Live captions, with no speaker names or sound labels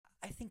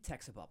think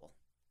tech's a bubble.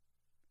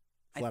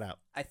 Flat out.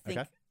 I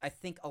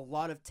think a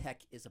lot of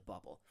tech is a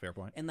bubble. Fair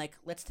point. And like,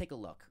 let's take a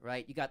look.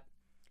 Right, you got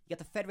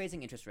the Fed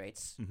raising interest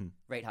rates,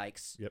 rate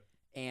hikes. Yep.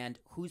 And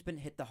who's been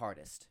hit the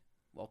hardest?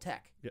 Well,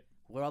 tech. Yep.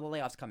 Where are all the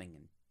layoffs coming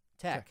in?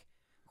 Tech.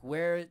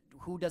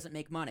 Who doesn't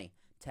make money?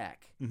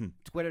 Tech.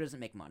 Twitter doesn't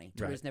make money.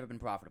 Twitter's never been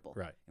profitable.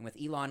 Right. And with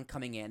Elon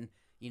coming in,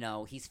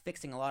 he's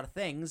fixing a lot of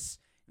things.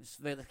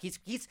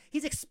 He's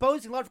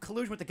exposing a lot of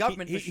collusion with the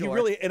government for sure. He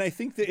really, and I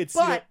think that it's.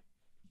 But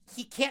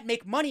he can't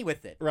make money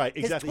with it. Right.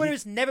 Exactly. Because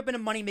Twitter's never been a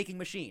money-making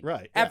machine.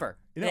 Right. Ever.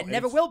 Yeah. And it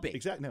never will be.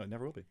 Exactly. No, it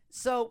never will be.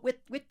 So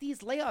with these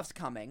layoffs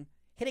coming,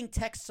 hitting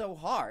tech so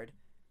hard,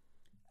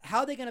 how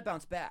are they going to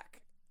bounce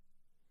back?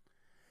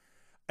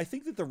 I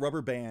think that the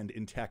rubber band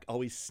in tech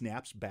always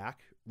snaps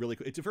back really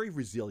quick. It's a very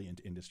resilient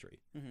industry.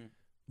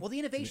 Well, the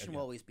innovation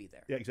will always be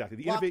there. Yeah, exactly.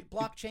 The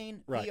blockchain,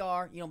 right.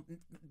 VR.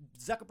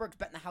 Zuckerberg's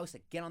betting the house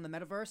again on the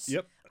metaverse.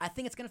 Yep. I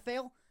think it's going to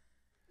fail.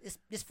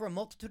 It's for a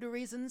multitude of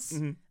reasons.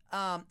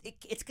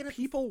 It's going to.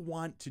 People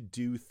want to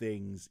do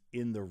things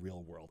in the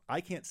real world.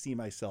 I can't see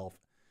myself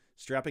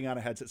strapping on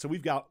a headset. So I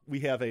got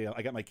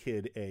my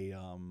kid a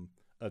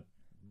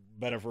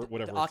metaverse,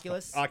 whatever. The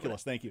Oculus.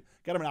 Oculus. Thank you.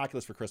 Got him an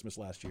Oculus for Christmas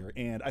last year,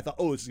 and I thought,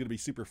 oh, this is going to be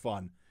super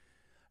fun.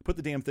 Put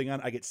the damn thing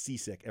on. I get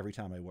seasick every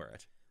time I wear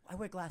it. I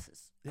wear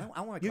glasses. Yeah.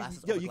 I wear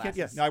glasses. You can't.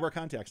 Yeah. No, I wear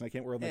contacts and I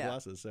can't wear my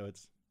glasses, so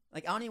it's.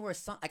 Like I only wear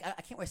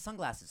I can't wear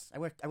sunglasses. I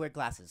wear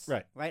glasses.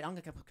 Right. Right. I'm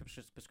gonna get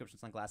prescription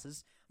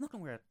sunglasses. I'm not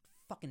gonna wear a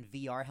fucking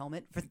VR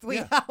helmet for 3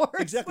 hours.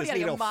 Exactly. What,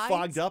 so,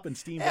 fogged up and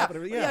steamed up and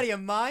everything. You out of your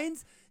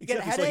minds? You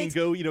get so I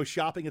can go,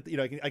 shopping at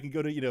the, I can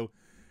go to,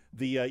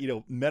 the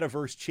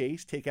metaverse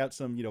chase, take out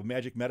some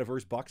magic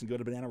metaverse bucks and go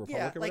to Banana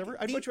Republic or whatever.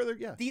 I'd much rather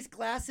These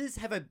glasses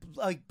have a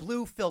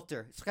blue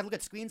filter, so I can look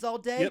at screens all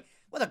day. Yep.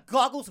 Well, the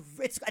goggles,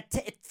 it's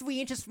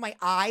 3 inches from my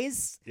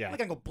eyes. Yeah. I'm not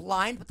gonna go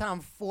blind by the time I'm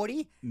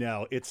 40.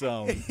 No, it's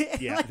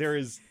there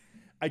is.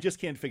 I just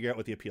can't figure out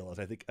what the appeal is.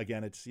 I think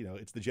again, it's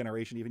it's the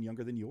generation even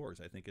younger than yours.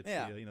 I think it's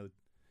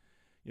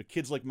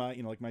kids like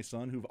my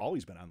son who've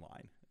always been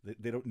online.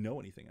 They don't know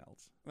anything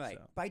else. Right.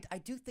 So. But I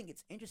do think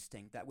it's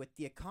interesting that with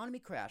the economy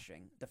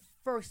crashing, the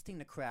first thing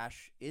to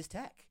crash is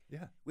tech.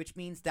 Yeah. Which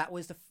means that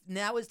was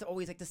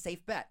always like the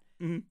safe bet.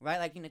 Right?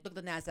 Like look at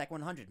the NASDAQ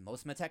 100.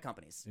 Most of them are tech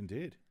companies.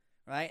 Indeed.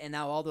 Right? And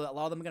now a lot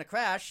of them are going to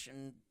crash,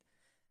 and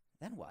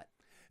then what?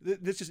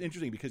 This is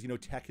interesting because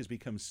tech has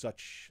become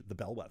such the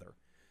bellwether.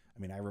 I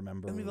mean, I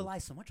remember. And we rely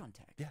so much on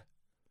tech. Yeah.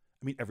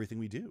 I mean, everything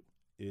we do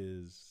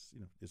is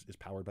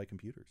powered by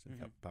computers and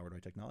powered by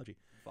technology.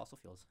 Fossil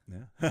fuels.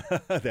 Yeah,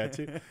 that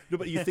too. No,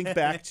 but you think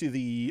back to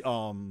the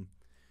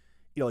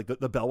like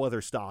the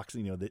bellwether stocks,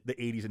 the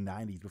 80s and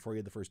 90s before you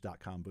had the first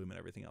 .com boom and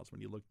everything else.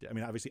 When you looked,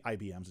 obviously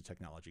IBM's a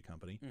technology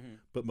company,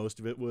 but most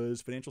of it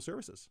was financial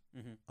services.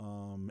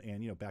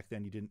 And back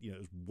then you didn't, it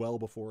was well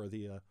before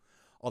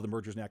all the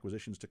mergers and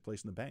acquisitions took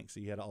place in the banks. So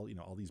you had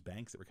all these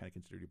banks that were kind of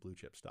considered your blue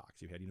chip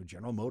stocks. You had,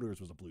 General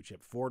Motors was a blue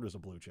chip. Ford was a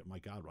blue chip. My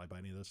God, would I buy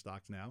any of those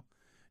stocks now?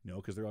 No,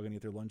 because they're all going to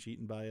get their lunch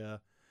eaten by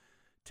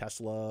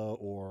Tesla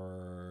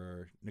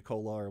or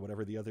Nikola or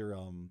whatever the other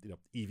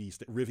EV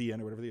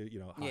Rivian or whatever the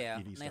hot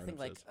EV and I think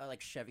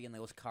like Chevy and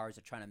those cars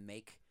are trying to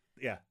make.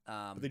 Yeah,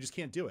 but they just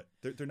can't do it.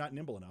 They're not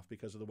nimble enough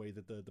because of the way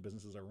that the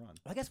businesses are run.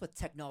 Well, I guess with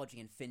technology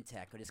and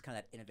fintech, it is kind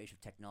of that innovative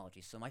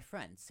technology. So my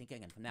friend,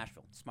 again from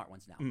Nashville, smart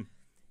ones now,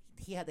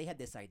 they had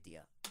this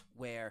idea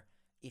where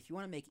if you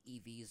want to make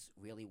EVs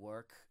really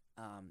work,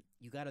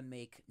 you got to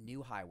make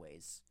new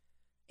highways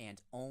and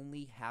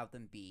only have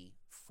them be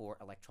for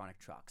electronic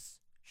trucks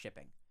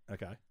shipping.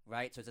 Okay.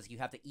 Right? So it's just you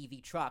have the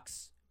EV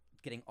trucks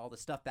getting all the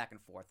stuff back and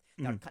forth.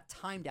 That would cut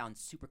time down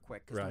super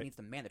quick because no one needs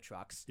to man the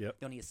trucks. Yep.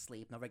 They don't need to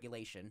sleep, no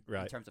regulation in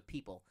Right. terms of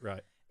people. Right.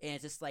 And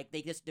it's just like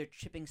they're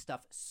shipping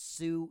stuff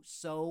so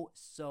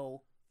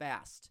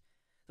fast.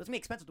 So it's gonna be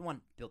expensive to one,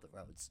 build the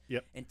roads.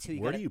 Yep. And two,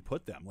 where do you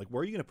put them? Like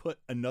where are you gonna put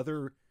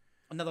another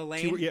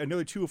lane?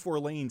 Another 2 or 4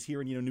 lanes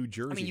here in New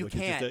Jersey. I mean, you which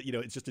can. is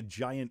just it's just a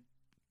giant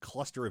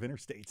cluster of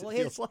interstates. Well, it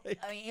feels like.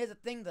 here's the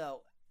thing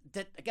though.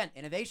 That again,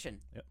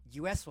 innovation. Yep.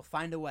 U.S. will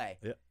find a way.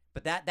 Yep.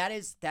 But that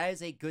is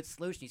a good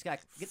solution. You just got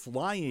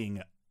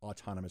flying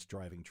autonomous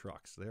driving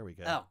trucks. There we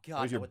go. Oh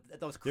God,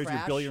 those crash.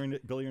 There's your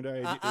billion dollar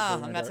idea.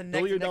 That's a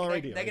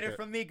negative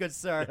from me, good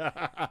sir.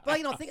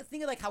 But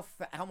think of like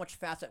how much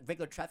faster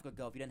regular traffic would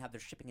go if you didn't have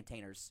their shipping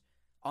containers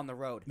on the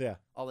road.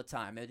 All the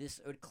time. It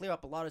would clear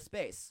up a lot of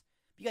space.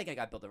 You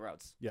gotta build the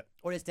roads. Yeah.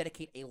 Or just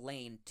dedicate a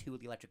lane to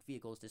the electric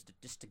vehicles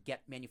just to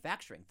get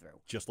manufacturing through.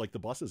 Just like the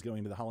buses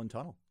going to the Holland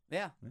Tunnel.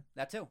 Yeah.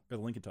 That too. Or the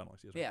Lincoln Tunnel,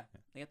 excuse me. Yeah.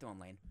 They get their own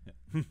lane.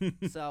 Yeah.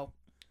 So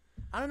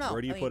I don't know.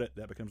 Where do you put it?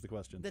 That becomes the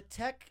question. The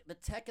tech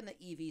in the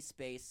EV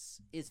space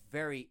is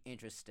very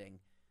interesting.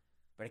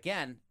 But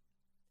again,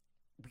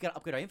 we gotta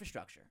upgrade our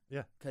infrastructure.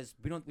 Yeah. Because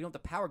we don't have the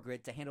power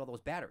grid to handle all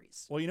those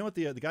batteries. Well, you know what,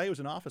 the guy who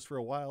was in office for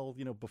a while,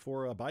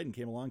 before Biden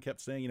came along,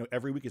 kept saying,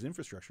 every week is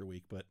infrastructure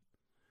week, but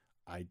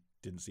I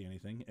didn't see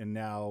anything. And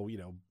now,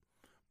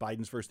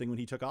 Biden's first thing when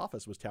he took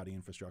office was touting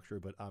infrastructure,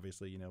 but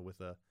obviously, with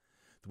the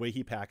way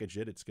he packaged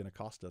it, it's going to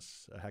cost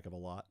us a heck of a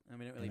lot. I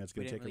mean, it's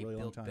going to take a really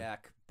long time.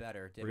 Back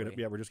better, did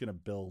we? We're just going to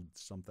build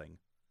something.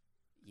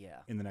 Yeah.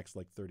 in the next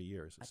like 30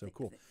 years. I So think-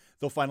 cool.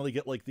 They'll finally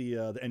get like the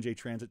NJ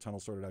Transit tunnel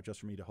sorted out just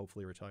for me to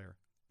hopefully retire.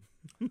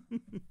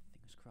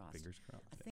 Fingers crossed. Fingers crossed.